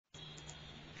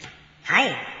Hi,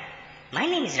 my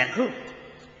name is Raghu.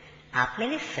 आप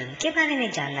मेरे film के बारे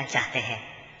में जानना चाहते हैं,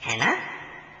 है ना?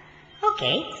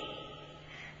 ओके।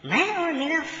 मैं और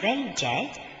मेरा फ्रेंड जय,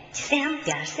 जिसे हम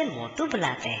प्यार से मोटू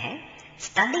बुलाते हैं,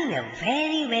 studying a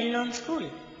very well known school.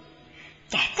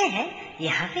 कहते हैं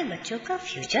यहाँ पे बच्चों का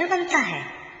फ्यूचर बनता है।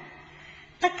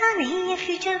 पता नहीं ये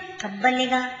फ्यूचर कब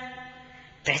बनेगा।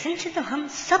 प्रेजेंट से तो हम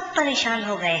सब परेशान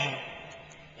हो गए हैं।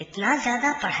 इतना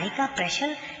ज्यादा पढ़ाई का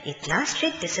प्रेशर, इतना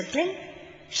स्ट्रिक्ट डिसिप्लिन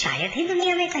शायद ही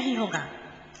दुनिया में कहीं होगा।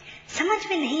 समझ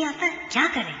में नहीं आता क्या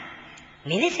करें।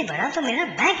 मेरे से बड़ा तो मेरा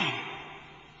बैग है।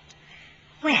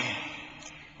 Well,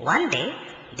 one day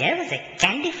there was a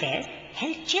candy fair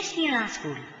held just near our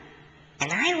school,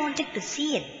 and I wanted to see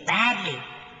it badly.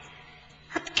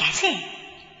 अब कैसे?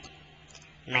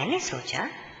 मैंने सोचा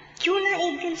क्यों ना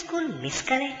एक दिन स्कूल मिस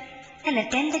करें and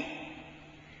attend it.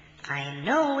 I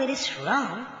know it is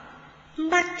wrong,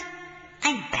 but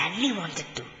I badly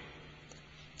wanted to.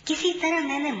 किसी तरह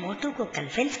मैंने मोटू को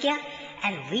कन्विंस किया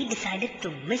and we decided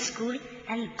to miss school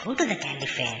and go to the candy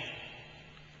fair.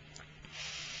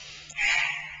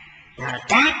 Now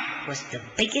that was the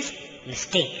biggest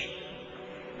mistake.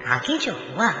 आगे जो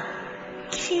हुआ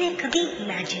किसी ने कभी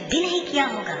इमेजिन भी नहीं किया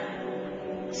होगा.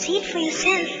 See it for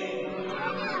yourself.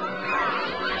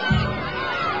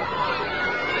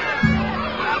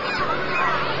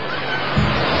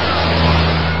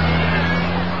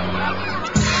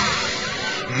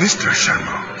 Mr.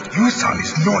 Sharma, your son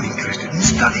is not interested in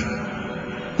studying.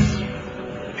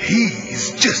 He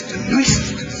is just a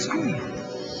nuisance to the school.